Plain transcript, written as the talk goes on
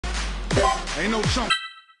Ain't no chump.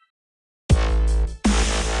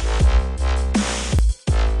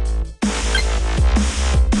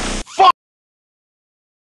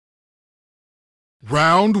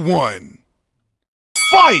 Round 1.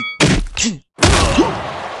 Fight!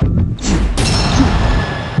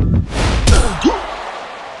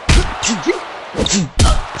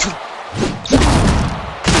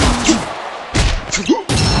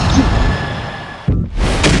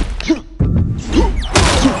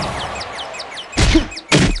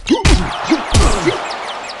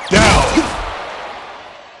 Down.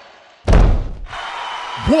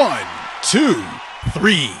 1, 2,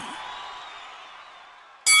 3.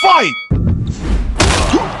 Fight!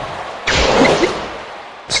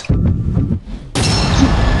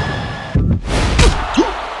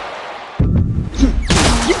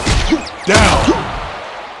 Down.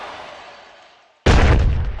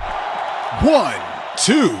 1,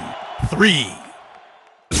 2, 3.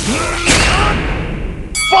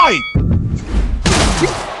 Fight!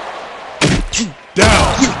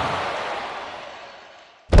 Down.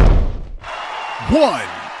 1,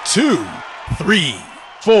 2, 3,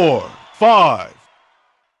 4, 5.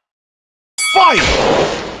 Fight!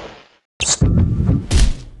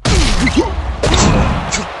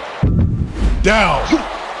 Down.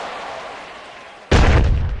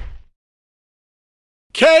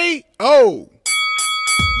 KO.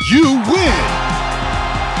 You win.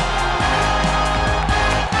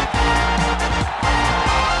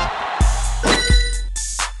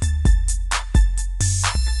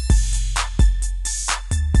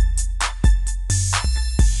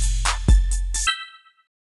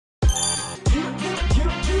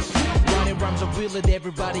 Rhymes are real and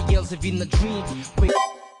everybody else if in the dream.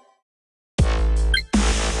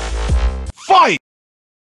 Fight!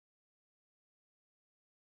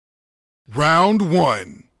 Round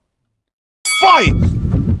 1. Fight!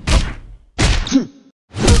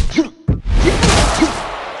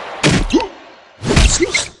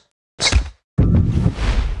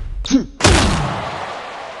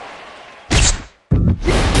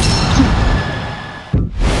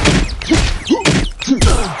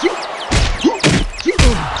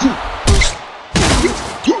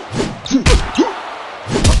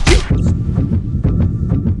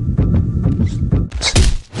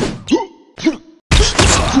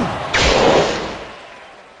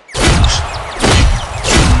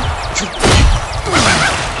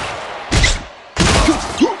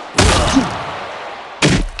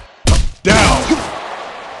 Down.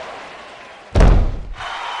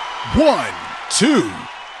 1, 2.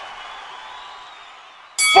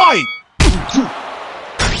 Fight!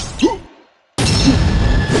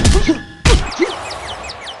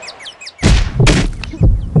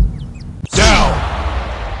 Down.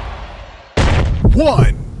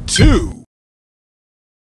 1, 2.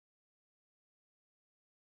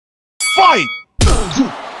 Fight!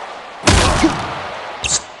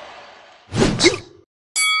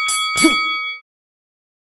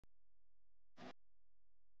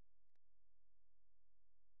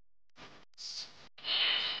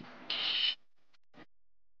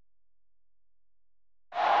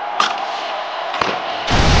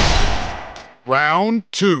 Round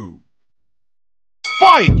 2.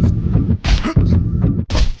 Fight!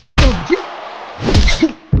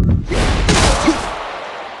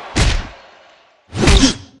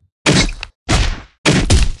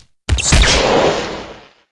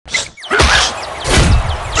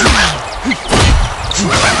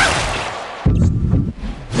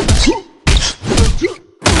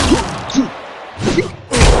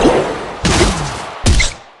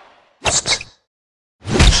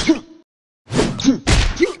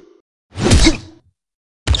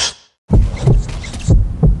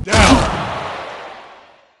 Down.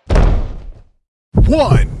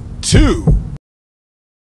 1, 2.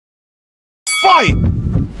 Fight!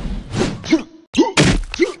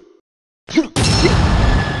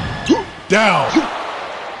 Down.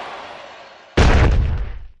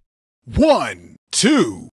 1,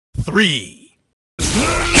 2, 3.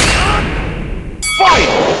 Fight!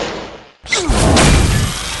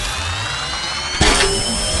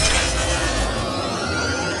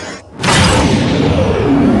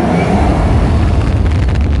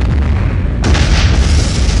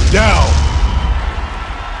 Down.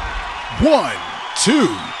 1,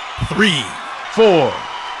 2, 3, 4.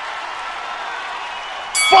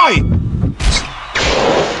 Fight!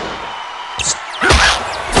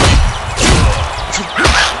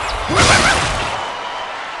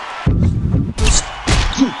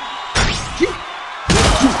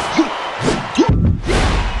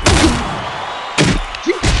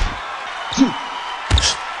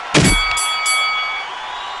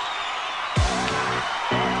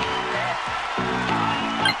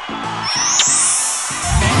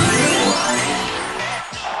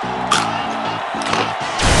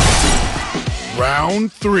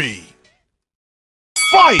 Round 3.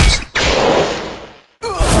 Fight!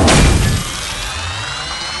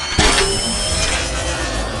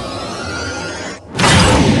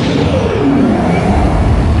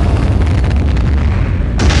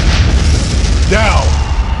 Down.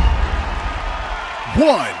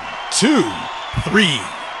 1, 2, 3,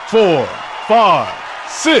 4, 5,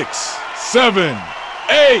 6, 7,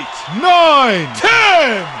 8, 9,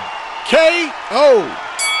 10! KO.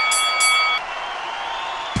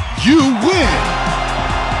 You win.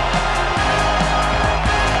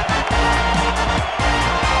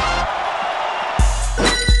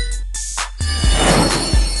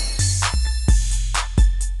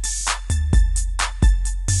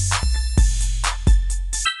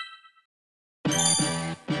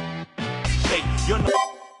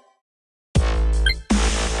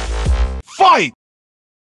 Fight!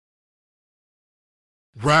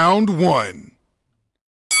 Round 1.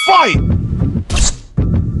 Fight!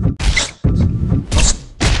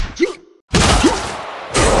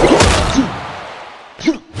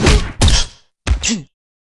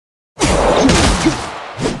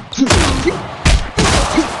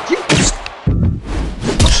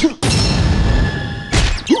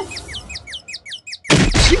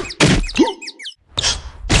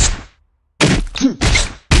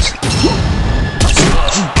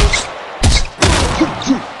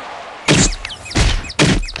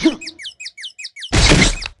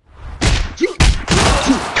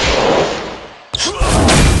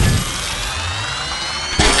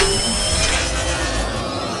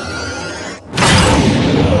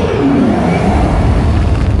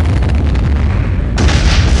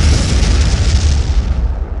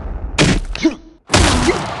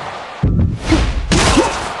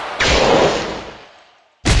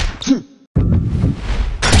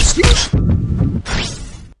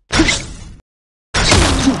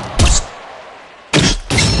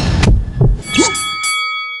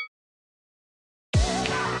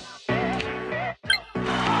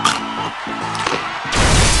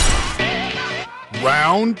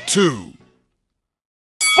 Round 2.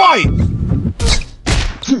 Fight!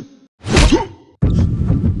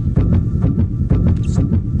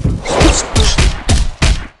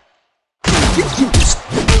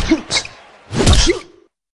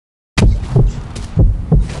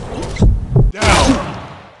 Down.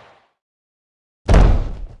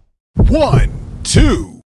 1,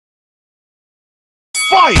 2.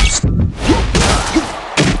 Fight!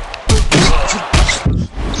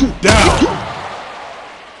 Down.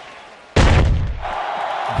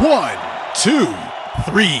 1, 2,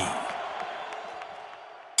 3.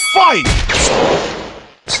 Fight!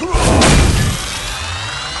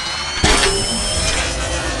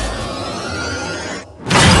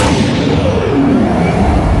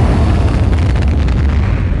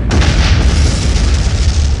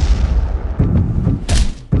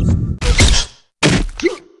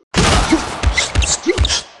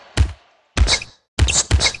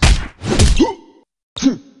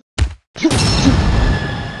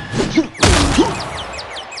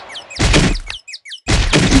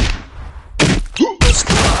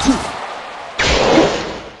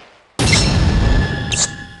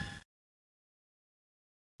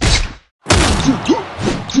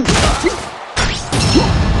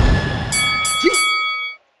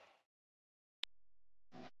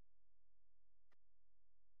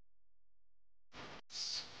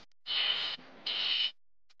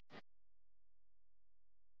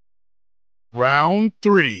 Round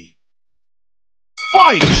 3.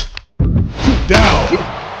 Fight! Down.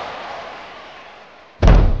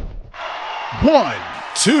 1,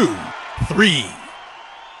 2, 3.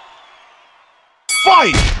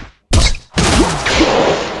 Fight!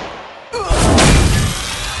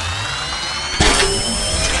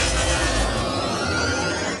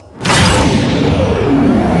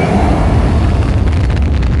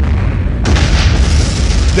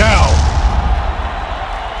 Down.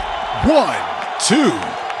 1, 2,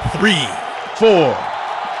 3. 4.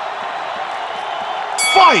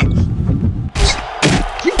 Fight!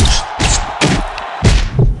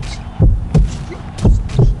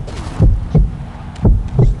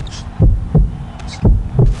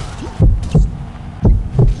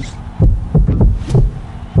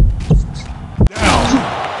 Down.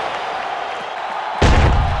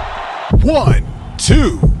 1,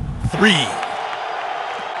 2, 3.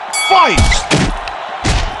 Fight!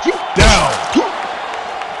 Down.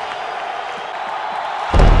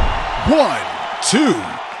 1, 2,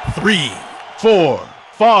 3. 4,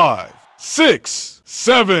 5, 6,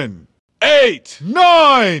 7, 8,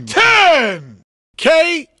 9, 10!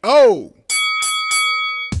 KO.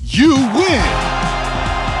 You win.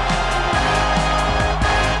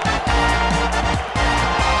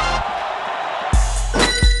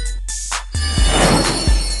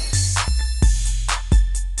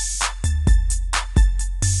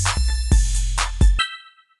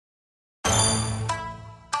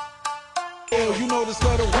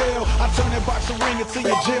 the ring into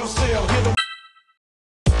your jail cell. Hit 'em.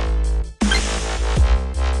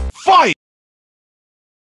 Fight!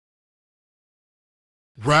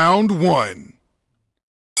 Round 1.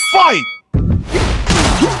 Fight!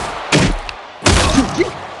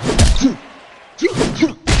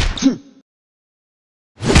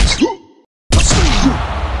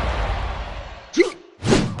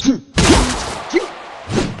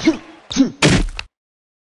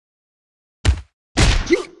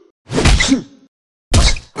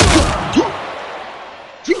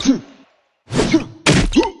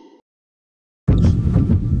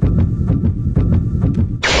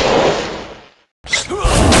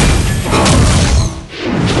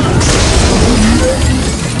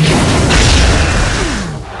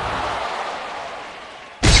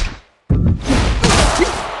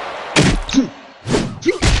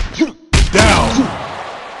 Down.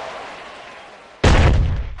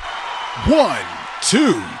 1,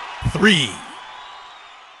 2, 3.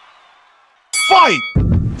 Fight!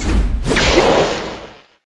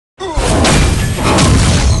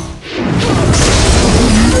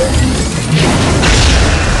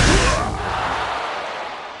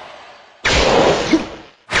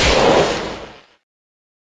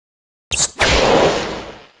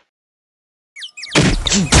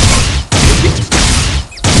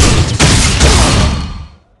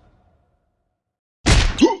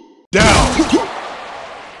 Down.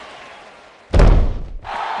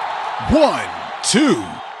 1, 2,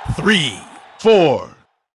 3. 4.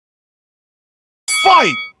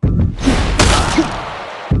 Fight!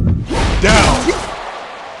 Down.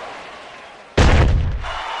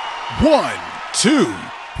 1, 2,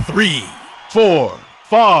 3. 4.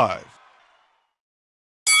 5.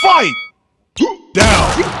 Fight!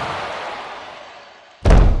 Down.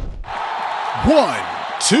 1,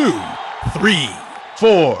 2, 3.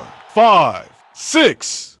 4. 5.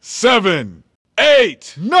 6. 7.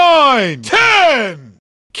 8. 9. 10!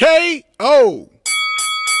 KO.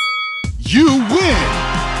 You win.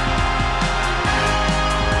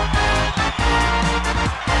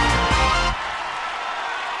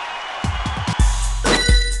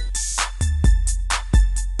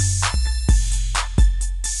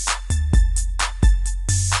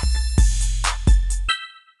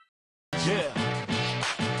 Yeah.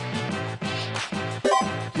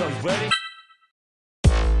 Yo, you ready?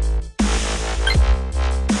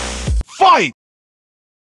 Fight!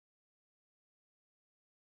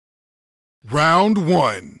 Round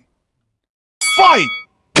 1. Fight!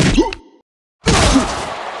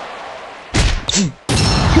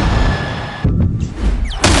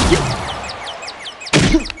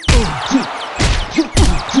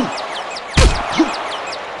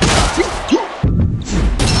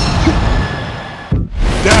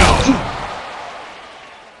 Down.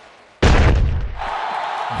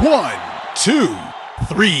 1, 2,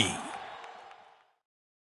 3.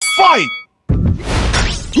 Fight!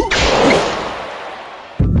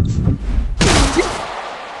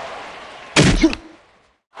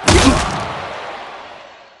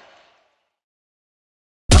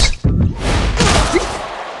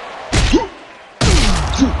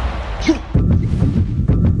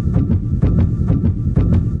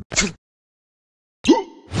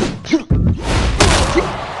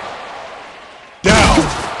 Down.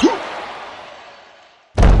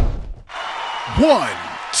 1,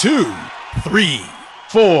 2, 3.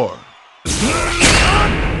 4.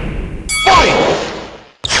 Fight!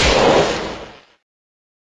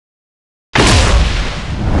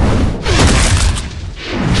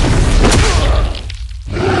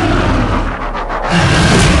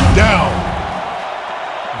 Down.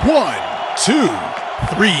 1, 2,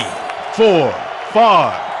 3. 4.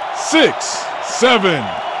 5. 6. 7.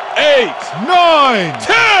 8. 9.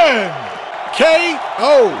 10!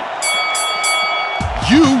 KO.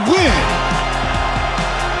 You win.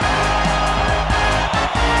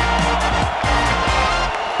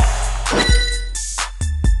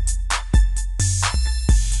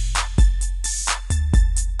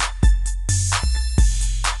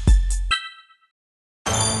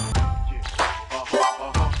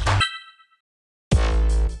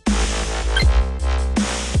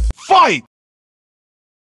 Fight!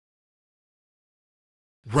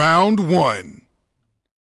 Round 1.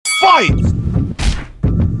 Fight!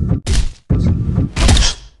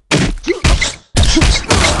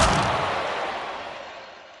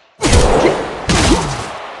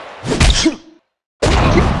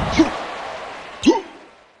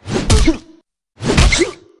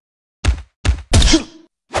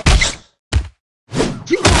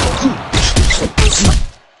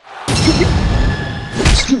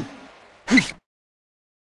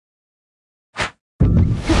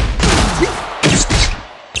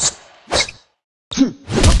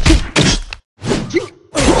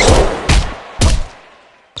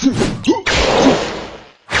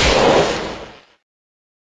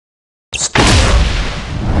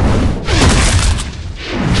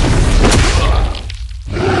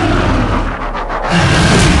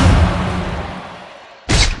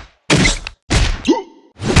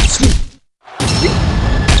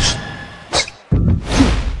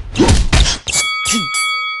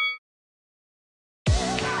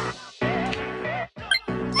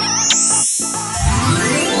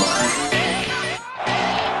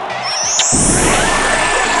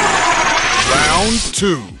 Round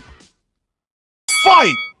 2.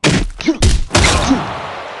 Fight!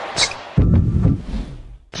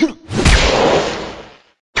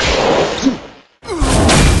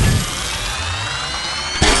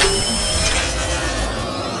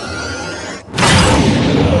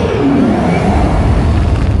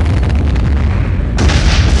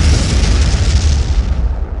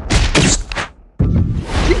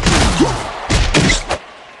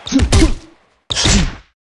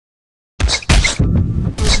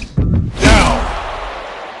 Down.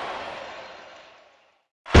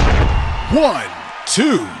 1,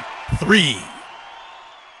 2, 3.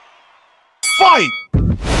 Fight!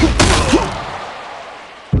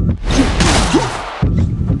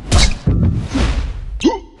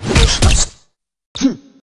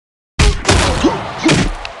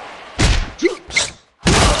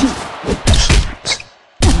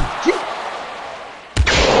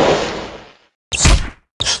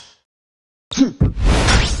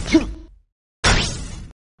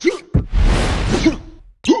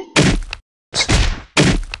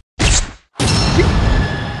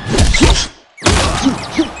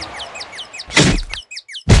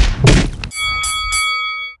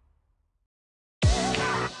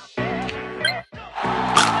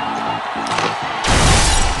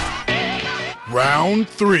 Round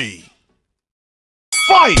 3.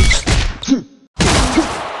 Fight!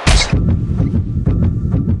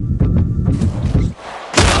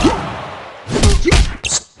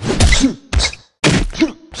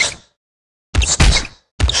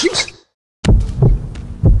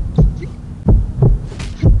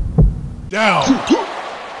 Down.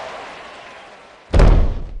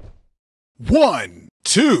 1,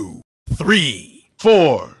 2, 3.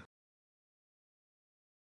 4.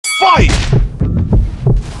 Fight!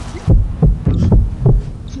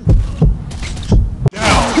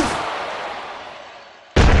 Down.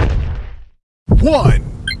 1.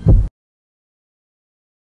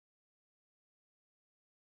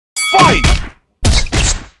 Fight!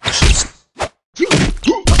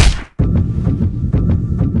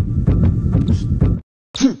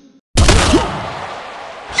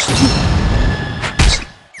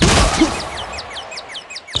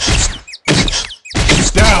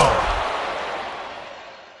 Down.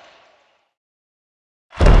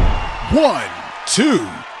 1, 2,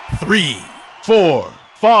 3. 4,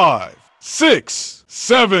 5, 6,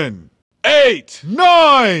 7, 8,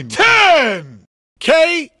 9, 10!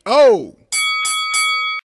 KO.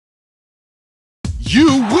 You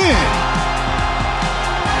win.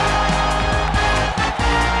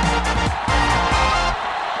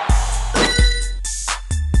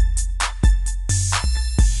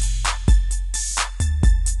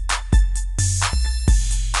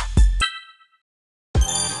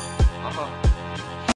 Uh-huh.